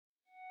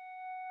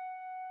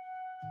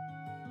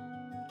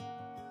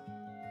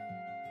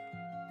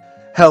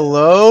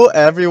Hello,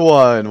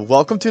 everyone.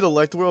 Welcome to the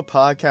Like the World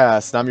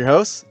podcast. I'm your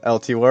host,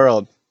 LT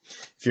World.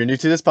 If you're new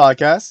to this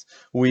podcast,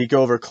 we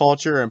go over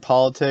culture and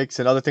politics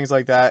and other things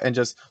like that and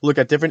just look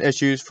at different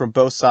issues from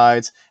both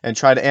sides and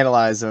try to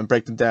analyze them and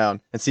break them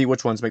down and see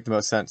which ones make the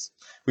most sense.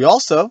 We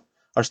also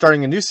are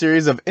starting a new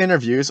series of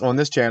interviews on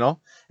this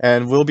channel,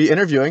 and we'll be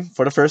interviewing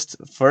for the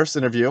first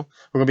interview.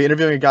 We're going to be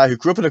interviewing a guy who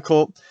grew up in a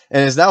cult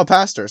and is now a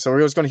pastor. So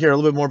we're just going to hear a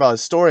little bit more about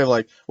his story of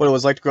like what it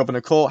was like to grow up in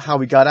a cult, how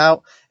he got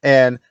out,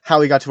 and how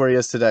he got to where he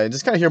is today. And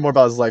just kind of hear more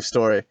about his life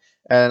story.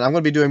 And I'm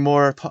going to be doing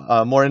more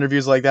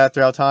interviews like that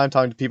throughout time,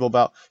 talking to people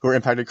about who are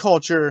impacted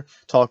culture,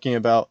 talking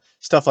about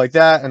stuff like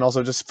that, and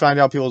also just find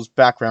out people's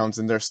backgrounds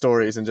and their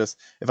stories. And just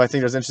if I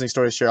think there's interesting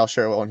stories to share, I'll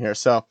share it on here.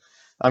 So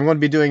I'm going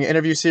to be doing an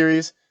interview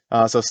series.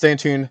 So stay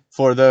tuned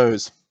for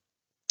those.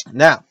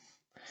 Now,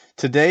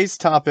 today's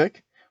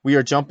topic,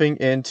 we're talking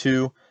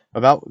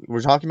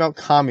about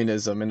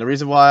communism. And the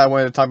reason why I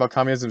wanted to talk about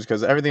communism is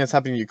because everything that's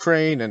happening in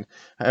Ukraine and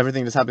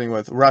everything that's happening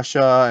with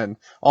Russia and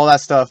all that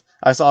stuff,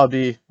 I saw it'd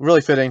be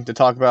really fitting to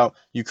talk about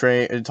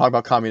Ukraine and talk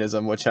about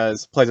communism, which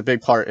plays a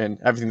big part in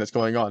everything that's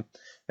going on.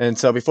 And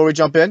so before we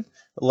jump in,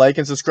 like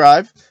and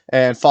subscribe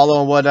and follow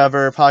on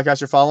whatever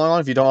podcast you're following on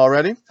if you don't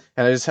already.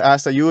 And I just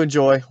ask that you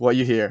enjoy what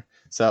you hear.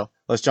 So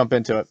let's jump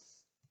into it.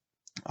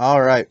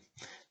 All right.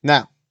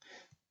 Now,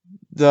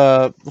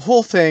 the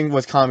whole thing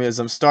with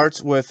communism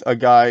starts with a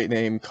guy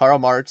named Karl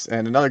Marx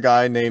and another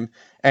guy named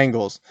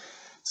Engels.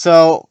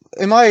 So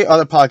in my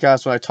other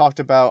podcast, when I talked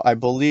about, I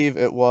believe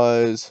it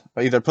was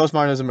either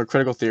postmodernism or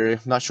critical theory, I'm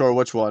not sure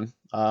which one.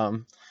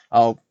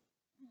 I'll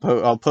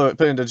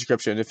put it in the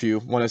description if you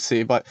want to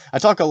see. But I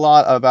talk a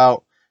lot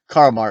about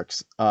Karl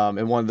Marx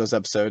in one of those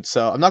episodes.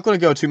 So I'm not going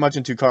to go too much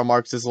into Karl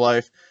Marx's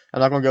life. I'm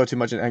not going to go too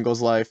much in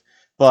Engels' life.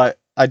 But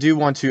I do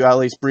want to at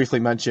least briefly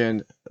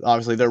mention,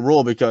 obviously, their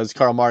role because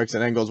Karl Marx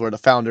and Engels were the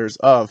founders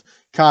of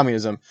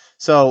communism.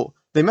 So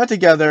they met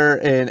together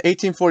in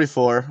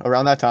 1844,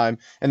 around that time,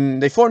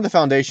 and they formed the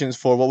foundations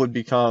for what would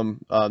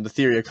become the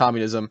theory of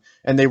communism.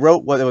 And they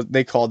wrote what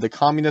they called the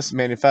Communist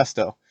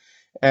Manifesto.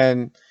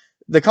 And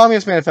the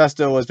Communist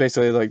Manifesto was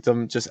basically like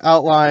them just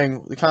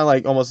outlining kind of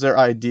like almost their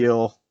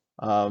ideal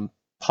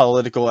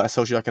political and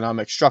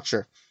socioeconomic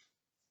structure,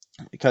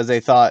 because they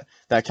thought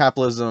that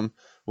capitalism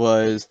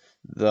was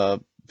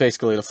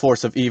basically the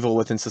force of evil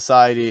within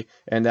society,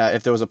 and that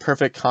if there was a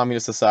perfect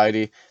communist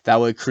society, that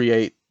would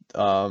create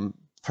a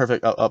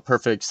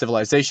perfect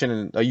civilization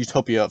and a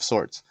utopia of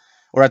sorts,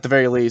 or at the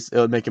very least, it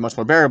would make it much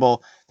more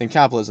bearable than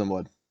capitalism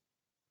would.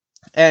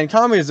 And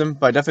communism,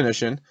 by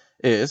definition,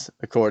 is,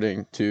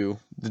 according to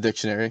the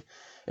dictionary,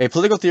 a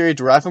political theory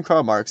derived from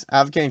Karl Marx,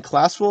 advocating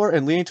class war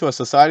and leading to a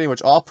society in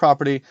which all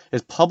property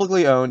is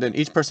publicly owned and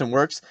each person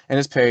works and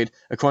is paid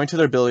according to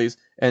their abilities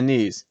and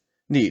needs.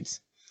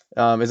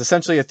 Is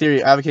essentially a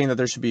theory advocating that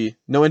there should be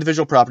no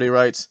individual property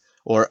rights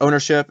or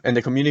ownership, and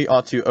the community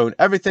ought to own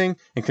everything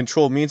and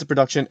control means of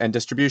production and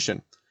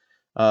distribution.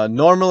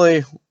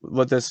 Normally,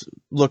 what this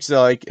looks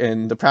like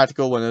in the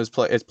practical when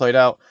it's played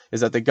out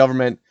is that the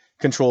government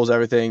controls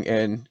everything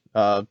and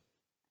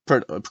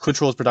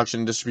controls production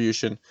and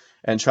distribution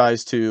and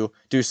tries to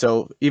do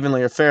so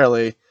evenly or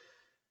fairly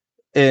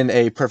in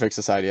a perfect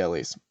society, at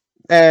least.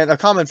 And a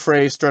common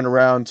phrase thrown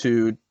around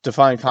to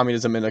define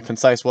communism in a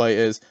concise way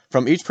is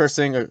from each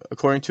person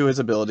according to his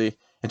ability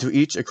and to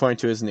each according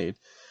to his need.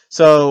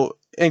 So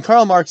in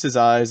Karl Marx's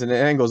eyes and in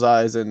Engels'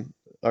 eyes and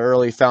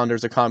early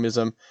founders of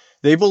communism,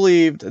 they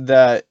believed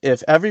that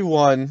if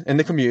everyone in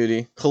the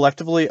community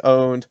collectively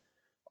owned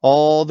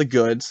all the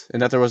goods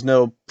and that there was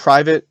no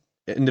private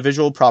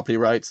individual property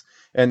rights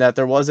and that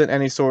there wasn't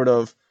any sort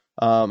of,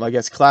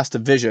 class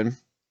division,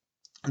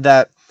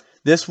 that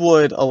this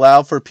would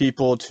allow for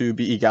people to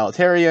be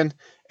egalitarian,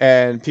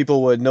 and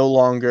people would no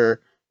longer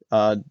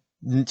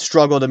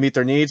struggle to meet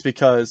their needs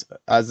because,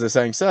 as the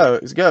saying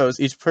goes,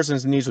 each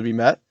person's needs would be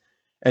met,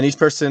 and each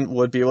person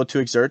would be able to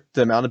exert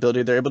the amount of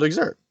ability they're able to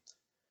exert.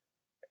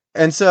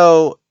 And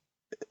so,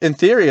 in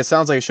theory, it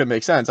sounds like it should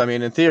make sense. I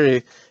mean, in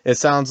theory, it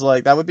sounds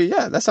like that would be,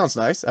 yeah, that sounds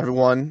nice.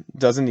 Everyone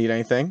doesn't need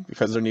anything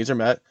because their needs are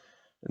met.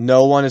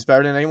 No one is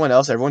better than anyone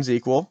else. Everyone's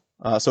equal,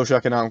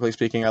 socioeconomically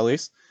speaking, at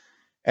least.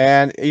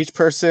 And each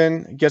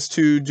person gets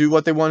to do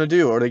what they want to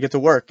do, or they get to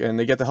work, and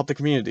they get to help the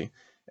community.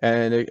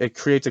 And it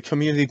creates a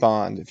community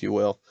bond, if you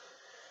will.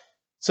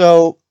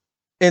 So,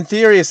 in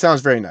theory, it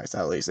sounds very nice,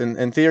 at least.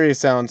 In theory, it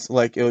sounds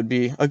like it would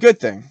be a good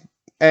thing.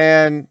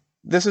 And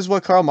this is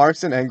what Karl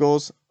Marx and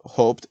Engels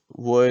hoped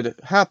would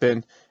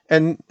happen.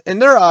 And in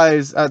their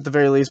eyes, at the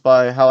very least,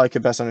 by how I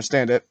could best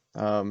understand it,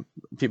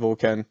 people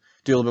can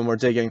do a little bit more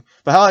digging.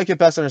 But how I could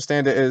best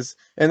understand it is,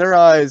 in their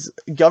eyes,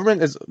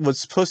 government was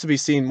supposed to be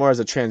seen more as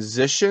a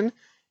transition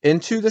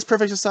into this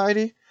perfect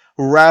society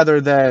rather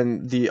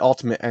than the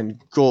ultimate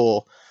end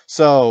goal.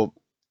 So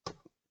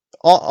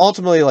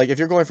ultimately, like if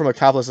you're going from a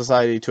capitalist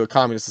society to a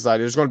communist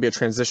society, there's going to be a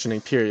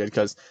transitioning period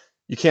because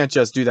you can't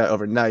just do that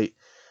overnight.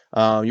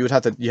 You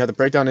have to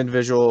break down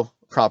individual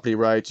property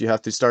rights. You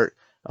have to start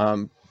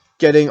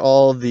getting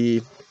all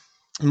the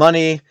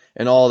money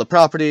and all the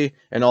property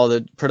and all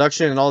the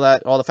production and all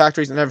that, all the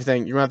factories and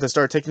everything. You're going to have to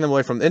start taking them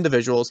away from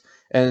individuals,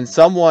 and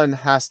someone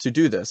has to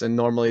do this. And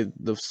normally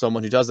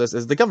someone who does this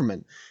is the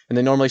government. And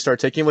they normally start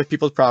taking away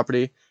people's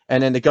property,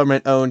 and then the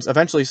government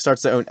eventually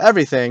starts to own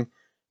everything.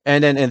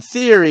 And then in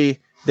theory,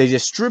 they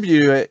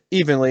distribute it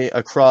evenly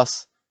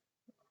across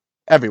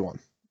everyone.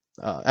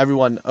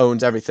 Everyone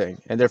owns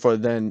everything, and therefore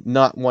then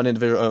not one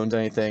individual owns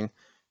anything,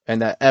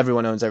 and that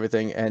everyone owns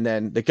everything, and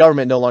then the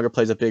government no longer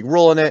plays a big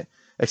role in it,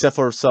 except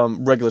for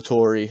some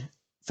regulatory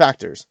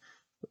factors.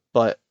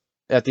 But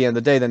at the end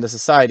of the day, then the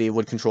society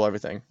would control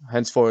everything.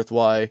 Henceforth,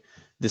 why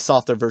the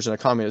softer version of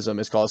communism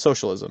is called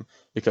socialism,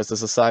 because the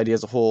society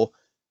as a whole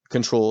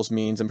controls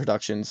means and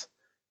productions,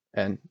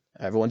 and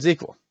everyone's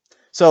equal.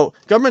 So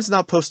government's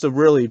not supposed to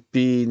really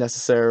be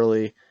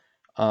necessarily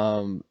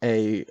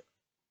a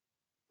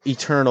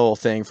eternal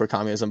thing for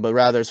communism, but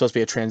rather it's supposed to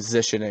be a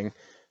transitioning,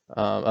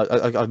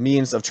 a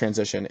means of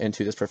transition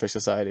into this perfect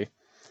society.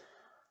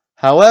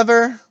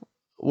 However,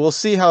 we'll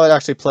see how it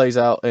actually plays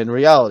out in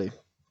reality.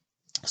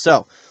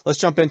 So let's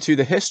jump into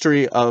the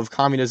history of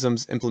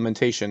communism's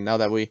implementation now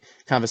that we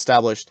kind of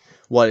established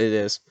what it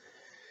is.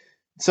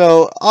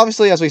 So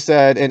obviously, as we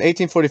said, in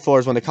 1844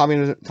 is when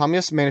the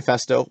Communist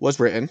Manifesto was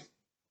written,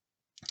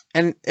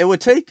 and it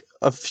would take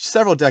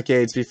several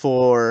decades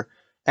before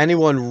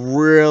anyone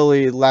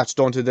really latched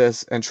onto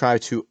this and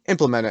tried to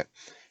implement it.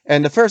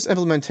 And the first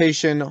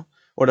implementation,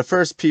 or the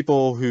first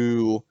people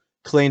who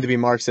claimed to be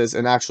Marxists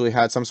and actually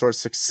had some sort of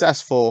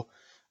successful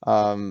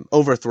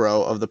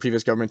overthrow of the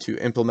previous government to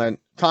implement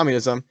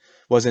communism,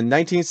 was in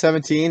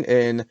 1917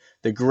 in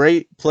the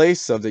great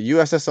place of the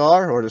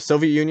USSR, or the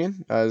Soviet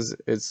Union, as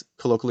it's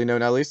colloquially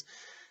known at least.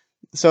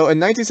 So in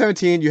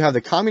 1917, you have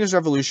the Communist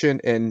Revolution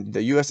in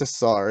the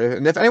USSR.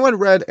 And if anyone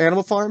read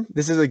Animal Farm,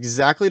 this is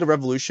exactly the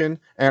revolution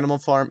Animal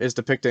Farm is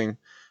depicting,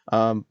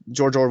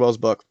 George Orwell's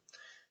book.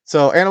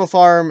 So Animal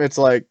Farm, it's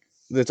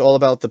all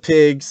about the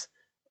pigs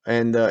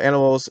and the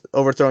animals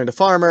overthrowing the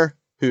farmer,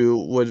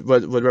 who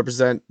would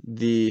represent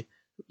the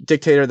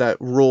dictator that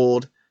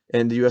ruled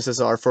in the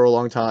USSR for a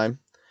long time.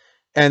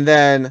 And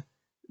then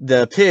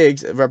the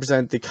pigs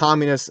represent the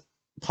communist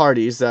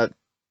parties, the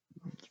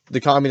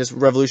communist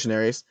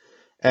revolutionaries.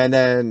 And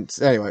then,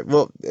 anyway,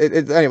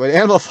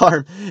 Animal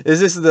Farm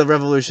this is the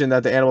revolution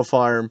that the Animal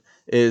Farm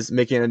is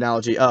making an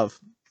analogy of.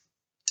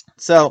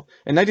 So,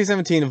 in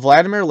 1917,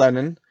 Vladimir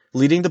Lenin,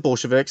 leading the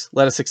Bolsheviks,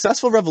 led a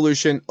successful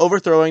revolution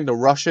overthrowing the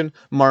Russian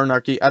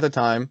monarchy at the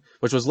time,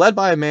 which was led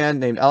by a man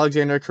named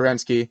Alexander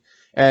Kerensky.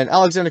 And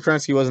Alexander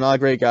Kerensky was not a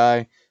great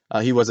guy.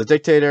 He was a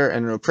dictator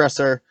and an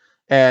oppressor,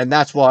 and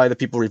that's why the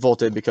people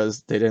revolted,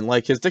 because they didn't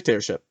like his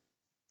dictatorship.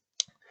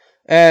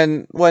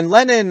 And when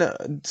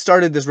Lenin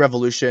started this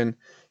revolution,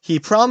 he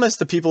promised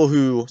the people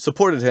who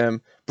supported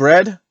him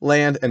bread,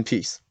 land, and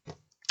peace.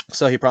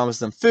 So he promised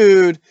them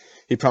food,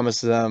 he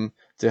promised them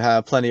to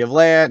have plenty of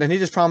land, and he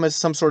just promised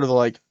some sort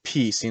of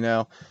peace,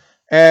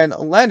 And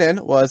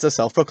Lenin was a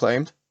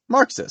self-proclaimed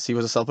Marxist. He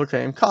was a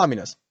self-proclaimed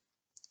communist.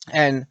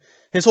 And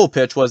his whole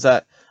pitch was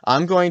that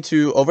I'm going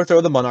to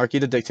overthrow the monarchy,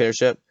 the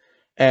dictatorship,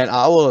 and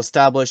I will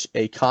establish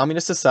a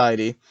communist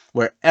society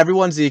where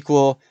everyone's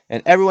equal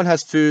and everyone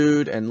has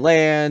food and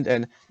land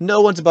and no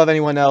one's above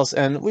anyone else,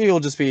 and we will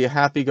just be a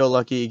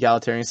happy-go-lucky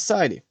egalitarian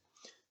society.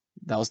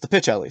 That was the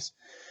pitch, at least.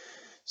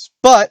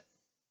 But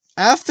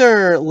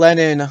after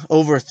Lenin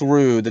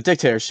overthrew the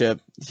dictatorship,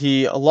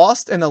 he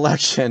lost an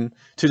election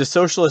to the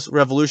Socialist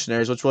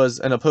Revolutionaries, which was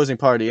an opposing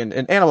party. And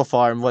in Animal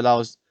Farm, what I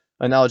was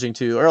analogizing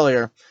to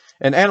earlier,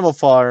 in Animal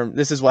Farm,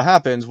 this is what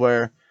happens,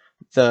 where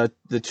the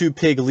two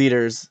pig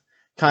leaders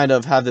kind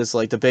of have this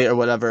debate or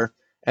whatever,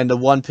 and the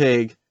one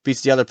pig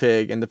beats the other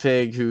pig, and the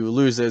pig who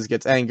loses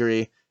gets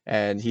angry,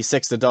 and he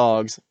sicks the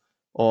dogs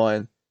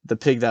on the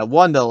pig that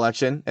won the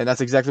election, and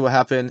that's exactly what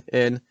happened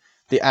in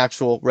the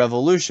actual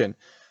revolution.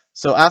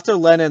 So after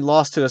Lenin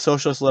lost to the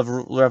Socialist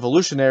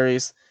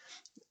Revolutionaries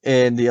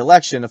in the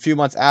election, a few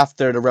months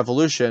after the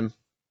revolution,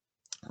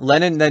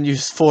 Lenin then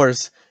used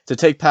force to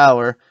take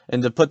power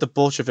and to put the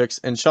Bolsheviks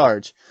in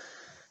charge.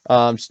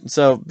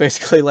 So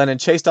basically, Lenin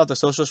chased out the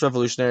Socialist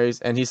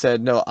Revolutionaries, and he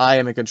said, no, I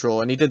am in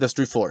control, and he did this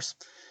through force.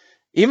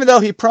 Even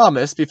though he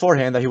promised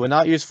beforehand that he would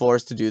not use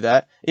force to do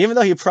that, even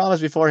though he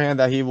promised beforehand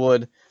that he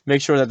would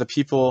make sure that the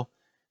people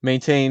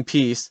maintain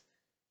peace,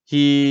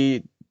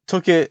 he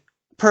took it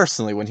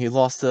personally when he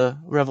lost the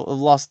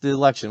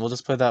election. We'll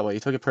just put it that way. He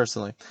took it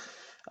personally.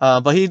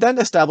 But he then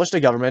established a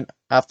government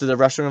after the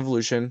Russian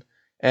Revolution,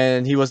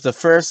 and he was the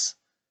first,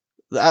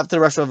 after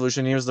the Russian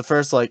Revolution, he was the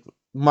first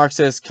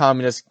Marxist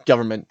communist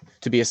government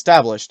to be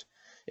established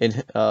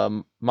in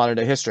modern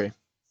day history.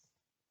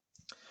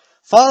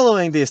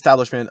 Following the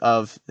establishment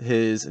of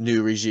his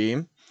new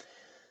regime,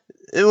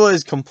 it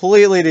was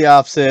completely the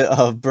opposite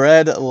of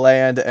bread,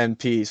 land, and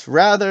peace.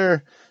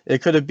 Rather,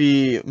 it would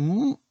be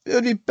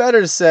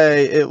better to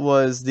say it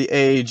was the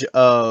age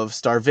of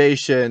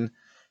starvation,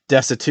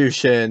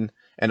 destitution,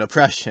 and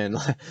oppression.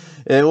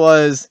 It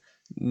was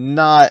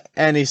not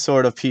any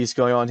sort of peace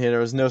going on here. There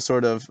was no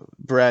sort of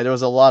bread. There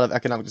was a lot of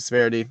economic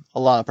disparity, a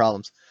lot of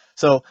problems.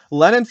 So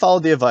Lenin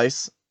followed the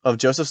advice of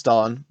Joseph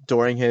Stalin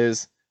during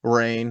his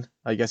reign,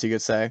 I guess you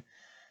could say.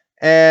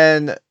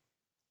 And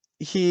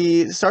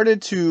he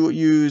started to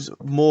use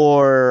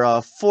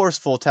more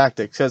forceful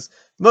tactics, because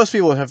most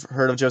people have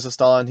heard of Joseph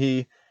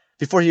Stalin.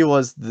 Before he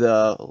was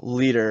the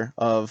leader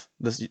of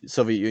the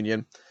Soviet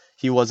Union,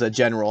 he was a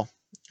general,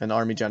 an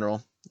army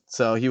general.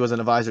 So he was an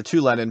advisor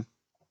to Lenin.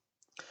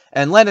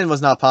 And Lenin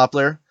was not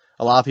popular.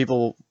 A lot of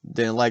people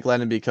didn't like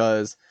Lenin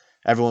because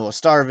everyone was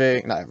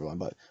starving. Not everyone,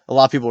 but a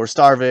lot of people were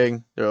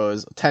starving. There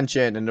was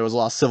tension, and there was a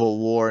lot of civil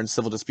war and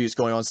civil disputes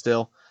going on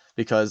still,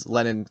 because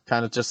Lenin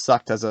kind of just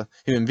sucked as a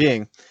human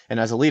being and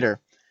as a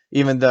leader,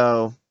 even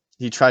though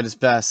he tried his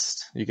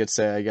best, you could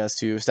say, I guess,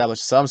 to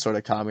establish some sort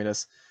of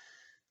communist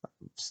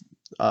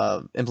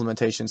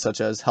implementation, such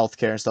as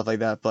healthcare and stuff like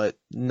that, but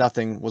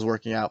nothing was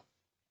working out.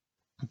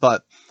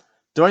 But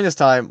during this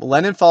time,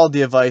 Lenin followed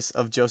the advice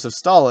of Joseph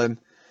Stalin,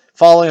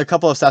 following a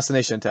couple of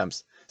assassination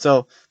attempts.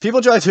 So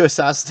people tried to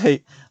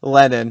assassinate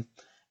Lenin,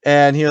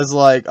 and he was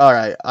like, "All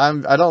right,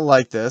 I don't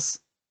like this.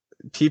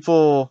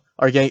 People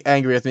are getting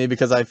angry with me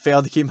because I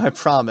failed to keep my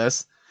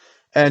promise."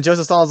 And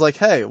Joseph Stalin's like,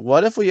 "Hey,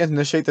 what if we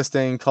initiate this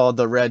thing called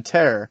the Red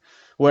Terror,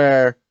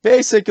 where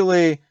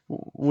basically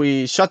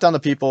we shut down the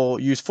people,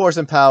 use force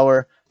and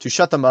power to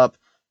shut them up,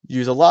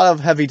 use a lot of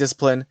heavy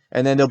discipline,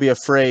 and then they'll be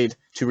afraid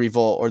to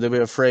revolt, or they'll be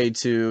afraid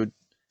to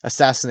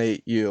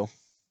assassinate you,"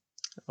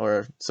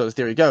 or so the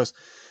theory goes.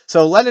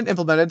 So Lenin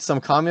implemented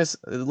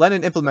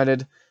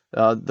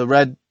the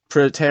Red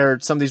Terror,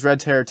 some of these Red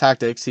Terror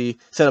tactics. He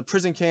set up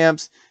prison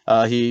camps.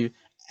 He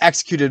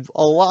executed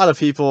a lot of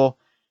people,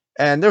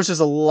 and there was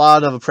just a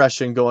lot of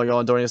oppression going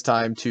on during this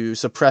time to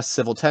suppress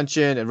civil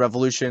tension and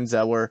revolutions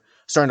that were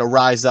starting to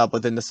rise up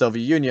within the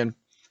Soviet Union.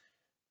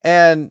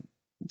 And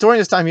during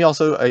this time, he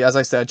also, as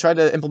I said, tried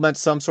to implement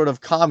some sort of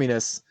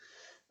communist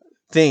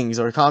things,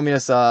 or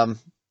communist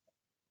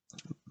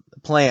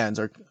plans,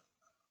 or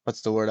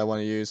what's the word I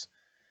want to use?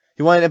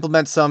 He wanted to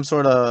implement some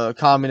sort of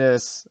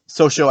communist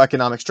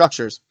socio-economic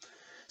structures,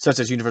 such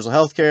as universal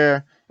health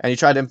care, and he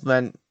tried to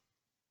implement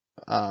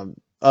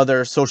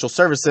other social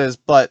services,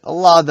 but a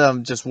lot of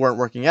them just weren't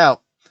working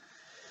out.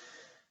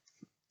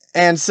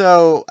 And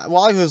so,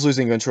 while he was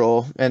losing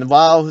control, and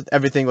while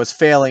everything was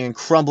failing and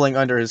crumbling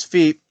under his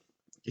feet,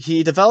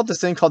 he developed this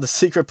thing called the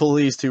secret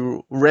police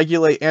to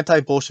regulate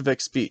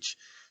anti-Bolshevik speech.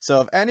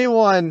 So if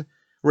anyone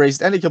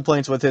raised any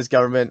complaints with his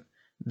government,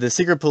 the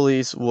secret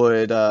police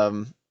would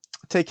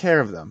take care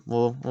of them.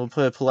 We'll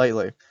put it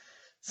politely.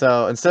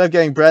 So instead of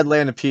getting bread,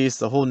 land, and peace,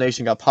 the whole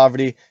nation got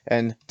poverty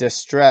and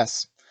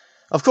distress.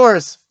 Of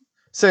course,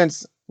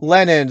 since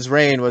Lenin's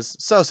reign was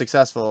so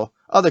successful,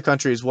 other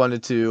countries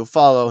wanted to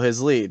follow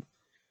his lead.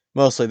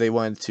 Mostly they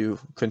wanted to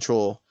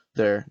control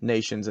their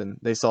nations, and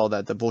they saw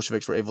that the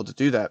Bolsheviks were able to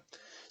do that.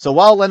 So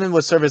while Lenin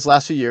would serve his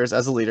last few years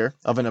as a leader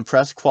of an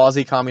oppressed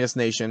quasi-communist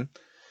nation,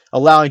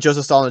 allowing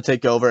Joseph Stalin to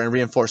take over and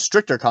reinforce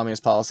stricter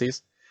communist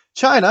policies,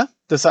 China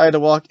decided to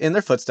walk in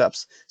their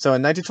footsteps. So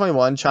in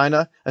 1921,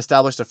 China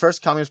established the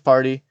first communist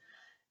party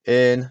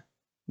in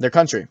their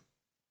country.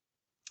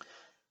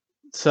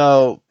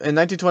 So in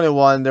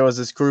 1921, there was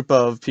this group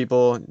of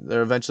people.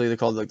 They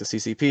called like the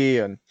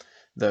CCP, and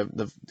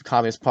the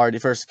Communist Party,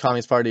 first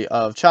Communist Party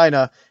of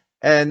China,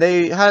 and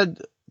they had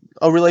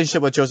a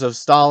relationship with Joseph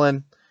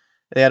Stalin.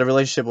 They had a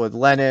relationship with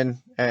Lenin,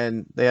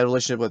 and they had a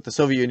relationship with the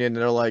Soviet Union.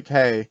 And they're like,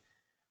 "Hey,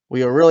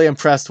 we are really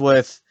impressed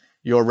with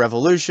your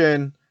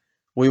revolution.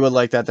 We would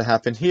like that to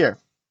happen here."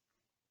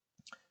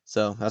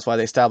 So that's why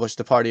they established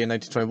the party in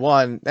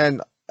 1921.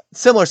 And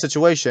similar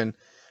situation,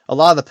 a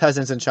lot of the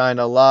peasants in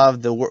China, a lot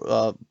of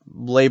the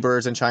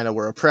laborers in China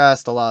were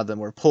oppressed. A lot of them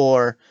were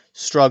poor,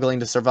 struggling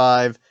to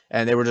survive,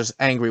 and they were just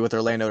angry with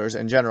their landowners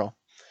in general.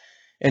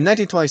 In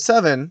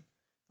 1927,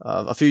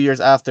 a few years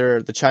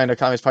after the China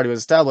Communist Party was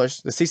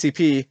established, the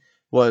CCP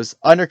was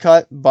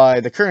undercut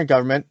by the current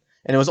government,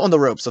 and it was on the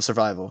ropes of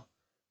survival.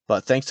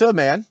 But thanks to a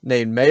man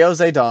named Mao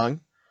Zedong,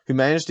 who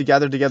managed to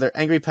gather together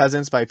angry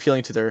peasants by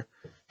appealing to their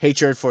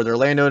hatred for their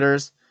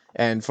landowners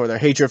and for their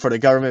hatred for the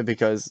government,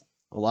 because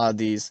a lot of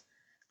these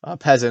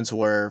peasants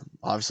were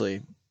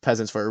obviously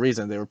peasants for a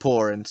reason. They were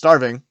poor and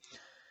starving.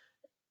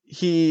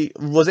 He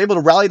was able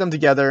to rally them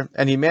together,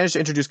 and he managed to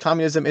introduce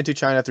communism into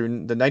China through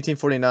the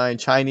 1949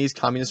 Chinese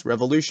Communist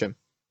Revolution.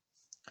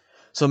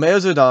 So Mao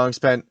Zedong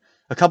spent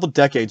a couple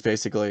decades,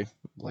 basically,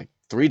 like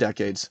 3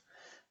 decades,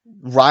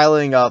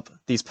 riling up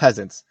these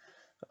peasants.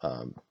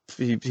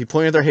 He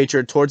pointed their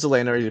hatred towards the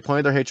landowners, he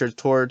pointed their hatred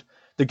toward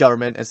the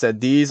government, and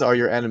said, "These are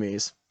your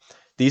enemies.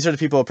 These are the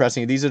people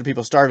oppressing you. These are the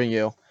people starving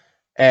you.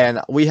 And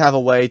we have a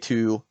way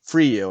to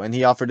free you." And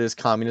he offered this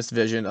communist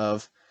vision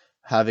of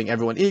having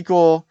everyone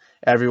equal,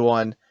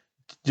 everyone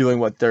doing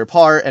what their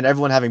part, and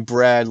everyone having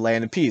bread,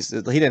 land, and peace.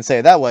 He didn't say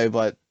it that way,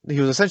 but he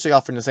was essentially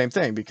offering the same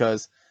thing,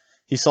 because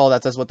he saw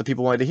that that's what the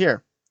people wanted to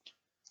hear.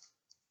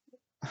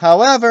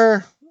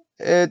 However,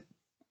 it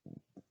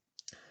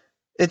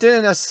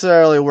didn't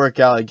necessarily work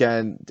out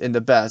again in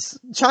the best.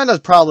 China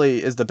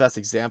probably is the best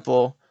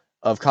example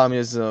of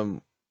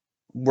communism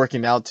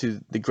working out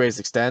to the greatest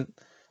extent.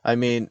 I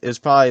mean, it's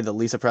probably the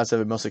least oppressive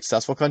and most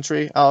successful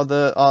country out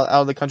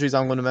of the countries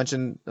I'm going to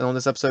mention on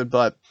this episode.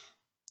 But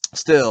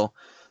still,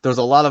 there was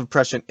a lot of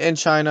oppression in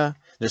China.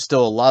 There's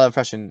still a lot of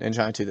oppression in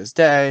China to this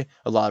day.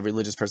 A lot of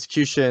religious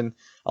persecution.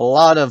 A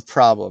lot of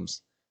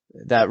problems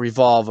that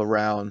revolve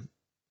around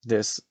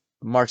this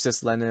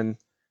Marxist-Lenin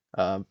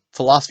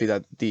philosophy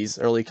that these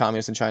early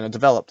communists in China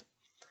developed.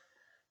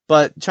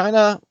 But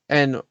China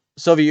and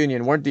Soviet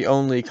Union weren't the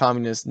only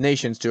communist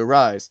nations to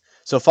arise.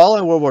 So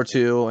following World War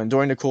II and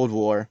during the Cold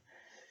War,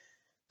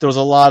 there was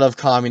a lot of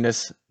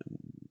communist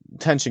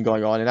tension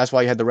going on, and that's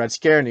why you had the Red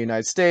Scare in the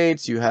United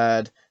States. You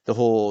had the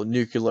whole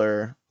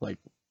nuclear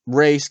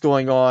race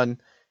going on,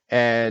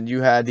 and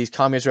you had these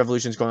communist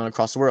revolutions going on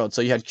across the world.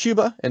 So you had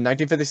Cuba in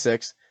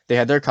 1956. They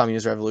had their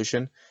communist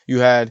revolution. You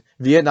had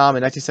Vietnam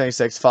in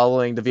 1976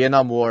 following the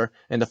Vietnam War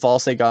and the fall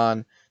of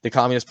Saigon. The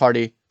Communist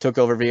Party took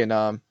over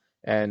Vietnam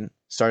and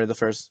started the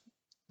first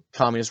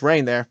communist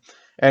reign there.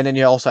 And then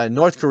you also had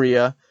North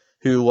Korea,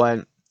 who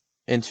went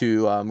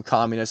into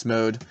communist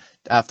mode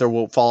after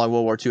following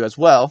World War II as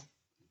well.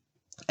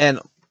 And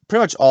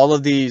pretty much all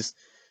of these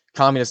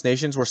communist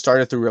nations were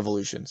started through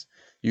revolutions.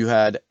 You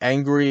had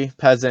angry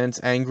peasants,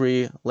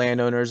 angry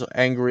landowners,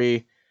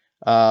 angry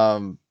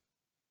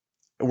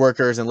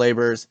workers and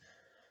laborers,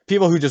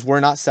 people who just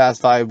were not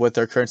satisfied with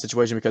their current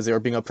situation because they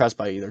were being oppressed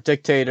by either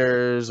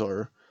dictators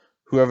or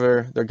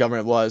whoever their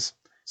government was.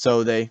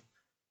 So they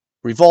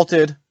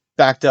revolted,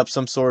 backed up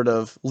some sort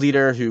of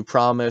leader who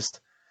promised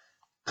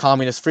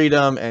communist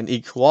freedom and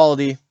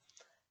equality,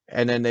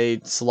 and then they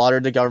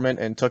slaughtered the government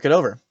and took it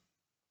over.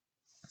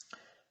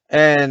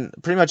 And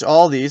pretty much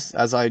all these,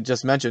 as I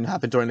just mentioned,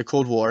 happened during the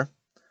Cold War.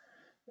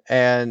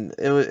 And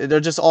they're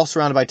just all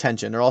surrounded by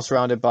tension. They're all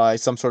surrounded by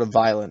some sort of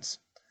violence.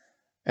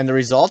 And the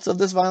results of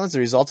this violence, the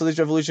results of these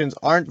revolutions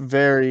aren't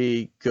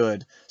very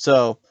good.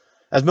 So,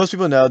 as most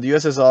people know, the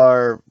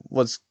USSR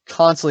was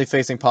constantly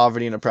facing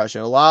poverty and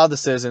oppression. A lot of the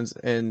citizens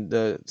in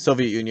the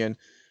Soviet Union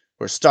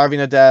were starving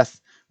to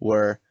death,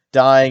 were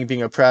dying,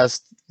 being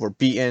oppressed, were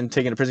beaten,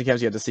 taken to prison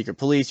camps. You had the secret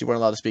police. You weren't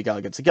allowed to speak out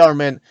against the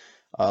government.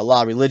 A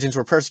lot of religions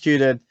were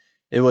persecuted.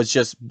 It was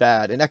just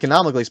bad. And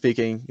economically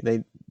speaking,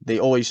 they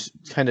always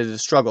kind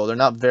of struggle. They're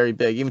not very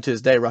big. Even to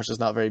this day, Russia's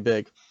not very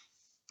big.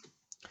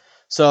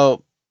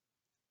 So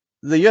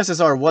the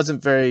USSR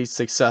wasn't very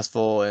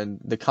successful, and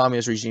the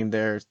communist regime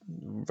there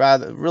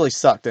really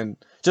sucked. And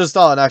Joseph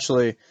Stalin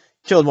actually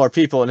killed more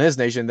people in his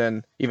nation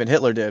than even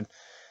Hitler did.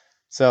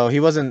 So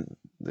he wasn't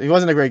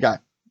a great guy,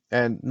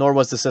 and nor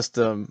was the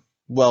system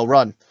well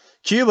run.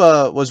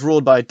 Cuba was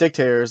ruled by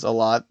dictators a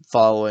lot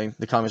following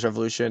the Communist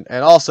Revolution,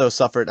 and also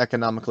suffered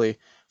economically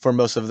for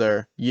most of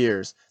their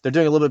years. They're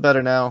doing a little bit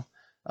better now,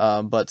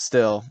 but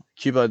still,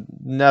 Cuba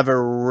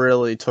never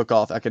really took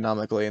off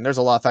economically, and there's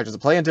a lot of factors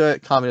that play into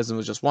it. Communism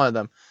was just one of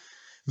them.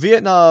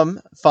 Vietnam,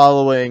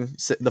 following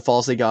the fall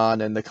of Saigon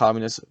and the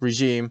communist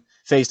regime,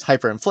 faced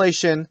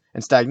hyperinflation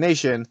and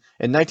stagnation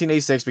in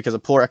 1986 because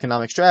of poor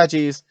economic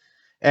strategies,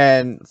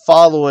 and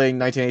following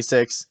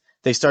 1986,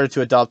 they started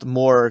to adopt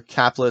more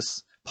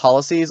capitalist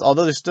policies.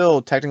 Although they're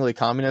still technically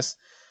communists,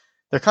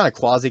 they're kind of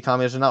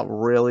quasi-communist. They're not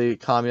really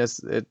communists.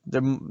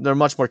 They're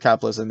much more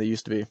capitalist than they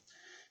used to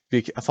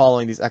be,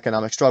 following these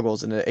economic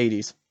struggles in the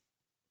 80s.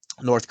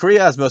 North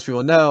Korea, as most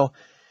people know,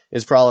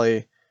 is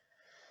probably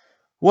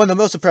one of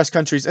the most oppressed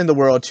countries in the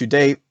world to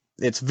date.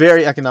 It's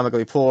very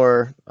economically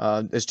poor.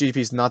 Its GDP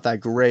is not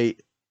that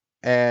great,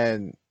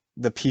 and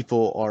the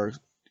people are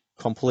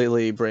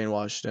completely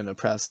brainwashed and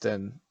oppressed,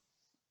 and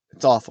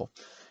it's awful.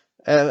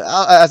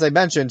 As I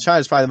mentioned, China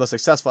is probably the most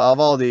successful out of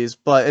all of these,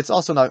 but it's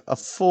also not a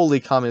fully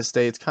communist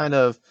state. It's kind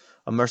of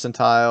a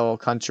mercantile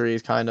country.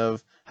 It kind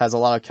of has a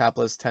lot of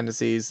capitalist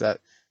tendencies that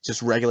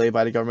just regulated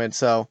by the government.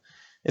 So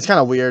it's kind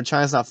of weird.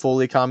 China's not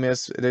fully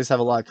communist. They just have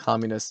a lot of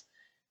communist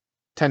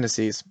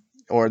tendencies,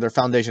 or their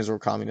foundations were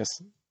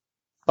communist.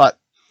 But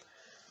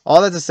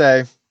all that to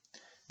say,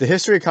 the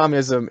history of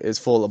communism is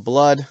full of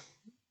blood.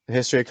 The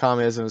history of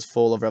communism is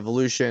full of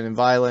revolution and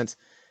violence.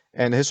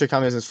 And the history of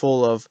communism is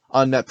full of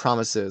unmet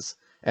promises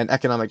and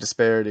economic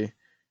disparity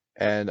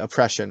and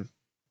oppression.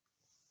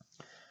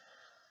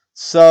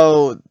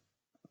 So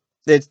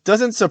it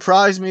doesn't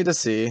surprise me to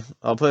see,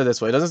 I'll put it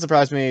this way, it doesn't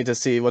surprise me to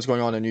see what's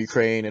going on in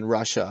Ukraine and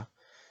Russia.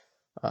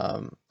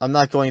 I'm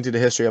not going into the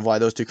history of why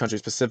those two countries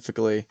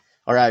specifically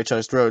are at each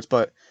other's throats,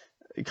 but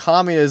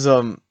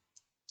communism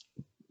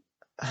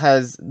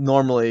has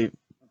normally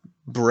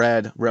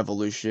bred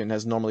revolution,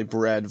 has normally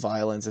bred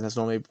violence, and has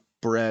normally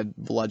bred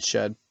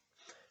bloodshed.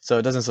 So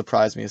it doesn't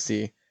surprise me to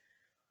see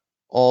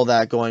all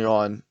that going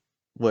on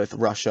with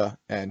Russia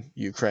and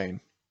Ukraine.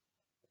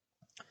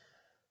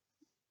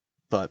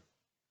 But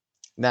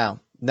now,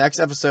 next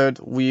episode,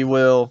 we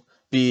will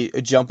be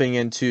jumping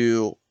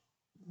into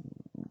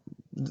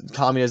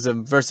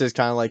communism versus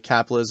kind of like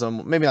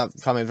capitalism. Maybe not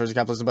communism versus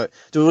capitalism, but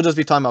we'll just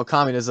be talking about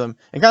communism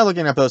and kind of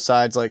looking at both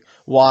sides. Like,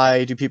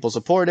 why do people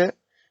support it?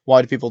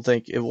 Why do people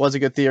think it was a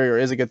good theory or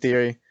is a good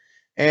theory?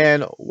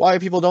 And why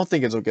people don't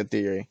think it's a good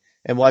theory?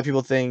 And why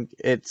people think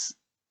it's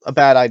a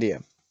bad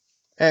idea.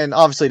 And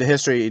obviously the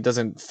history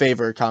doesn't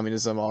favor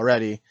communism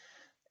already.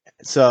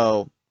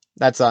 So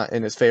that's not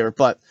in his favor.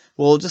 But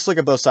we'll just look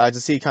at both sides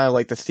and see kind of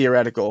like the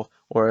theoretical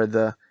or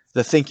the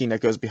thinking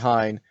that goes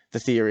behind the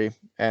theory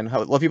and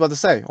what people have to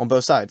say on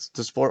both sides,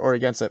 to support or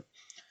against it.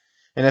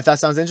 And if that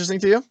sounds interesting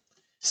to you,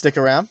 stick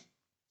around.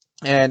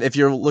 And if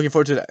you're looking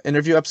forward to the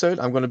interview episode,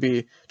 I'm going to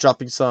be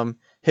dropping some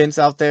hints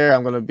out there.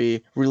 I'm going to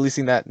be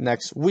releasing that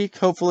next week,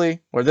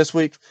 hopefully, or this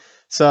week.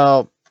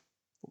 So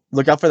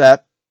look out for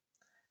that.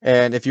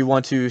 And if you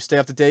want to stay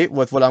up to date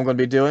with what I'm going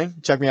to be doing,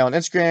 check me out on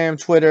Instagram,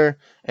 Twitter,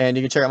 and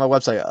you can check out my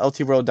website at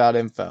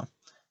ltworld.info.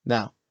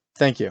 Now,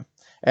 thank you.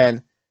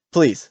 And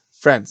please,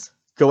 friends,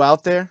 go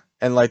out there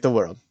and light the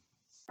world.